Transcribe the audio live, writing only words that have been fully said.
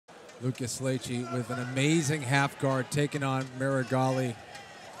Lucas Leite with an amazing half guard taking on Meregali.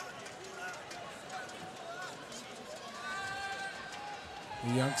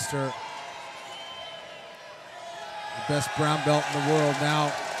 The youngster, the best brown belt in the world, now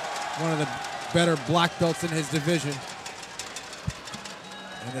one of the better black belts in his division.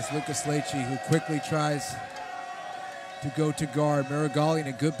 And it's Lucas Leite who quickly tries to go to guard. Meregali in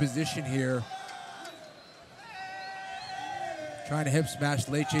a good position here. Trying to hip smash,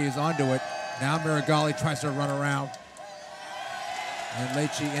 Leite is onto it. Now Meregali tries to run around. And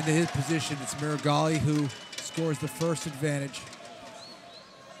Leite into his position. It's Meregali who scores the first advantage.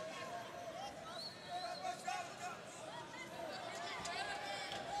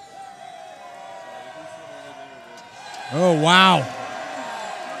 Oh, wow.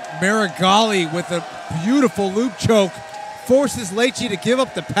 Meregali with a beautiful loop choke forces Leite to give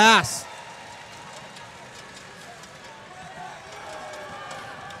up the pass.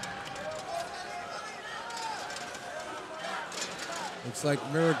 Looks like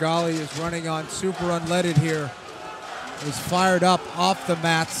Meregali is running on super unleaded here. He's fired up off the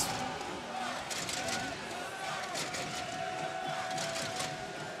mats.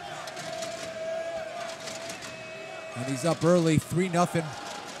 And he's up early, 3-0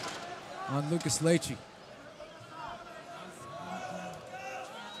 on Lucas Leite.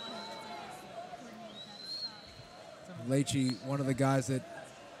 Leite, one of the guys that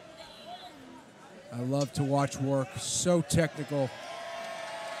I love to watch work, so technical.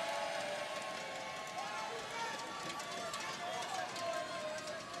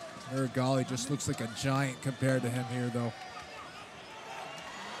 Meregali just looks like a giant compared to him here, though.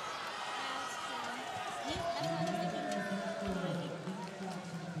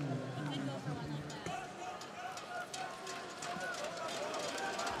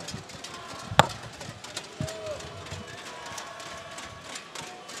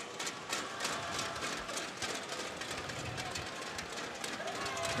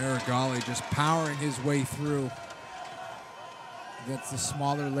 Meregali just powering his way through against the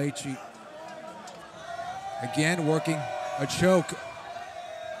smaller Leite. Again, working a choke.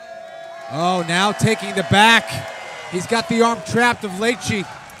 Oh, now taking the back. He's got the arm trapped of Leite.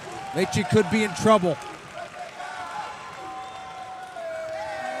 Leite could be in trouble.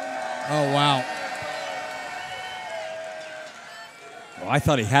 Oh, wow. Oh, I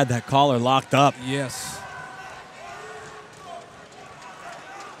thought he had that collar locked up. Yes.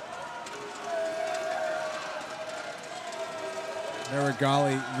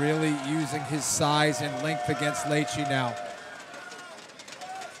 Meregali really using his size and length against Leite now.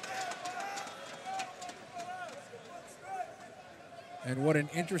 And what an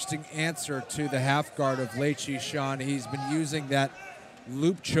interesting answer to the half guard of Leite, Sean. He's been using that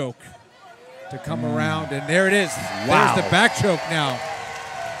loop choke to come around, and there it is. Wow. There's the back choke now.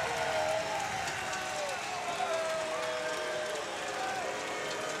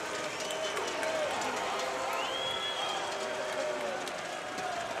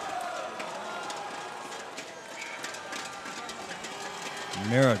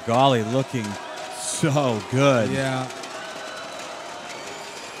 Meregali looking so good. Yeah.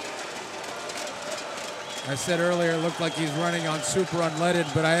 I said earlier it looked like he's running on super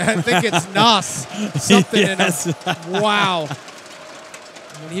unleaded, but I think it's NOS. Something Yes. in him. Wow.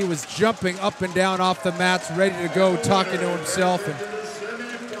 When he was jumping up and down off the mats, ready to go, talking to himself,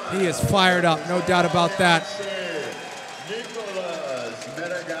 and he is fired up, no doubt about that.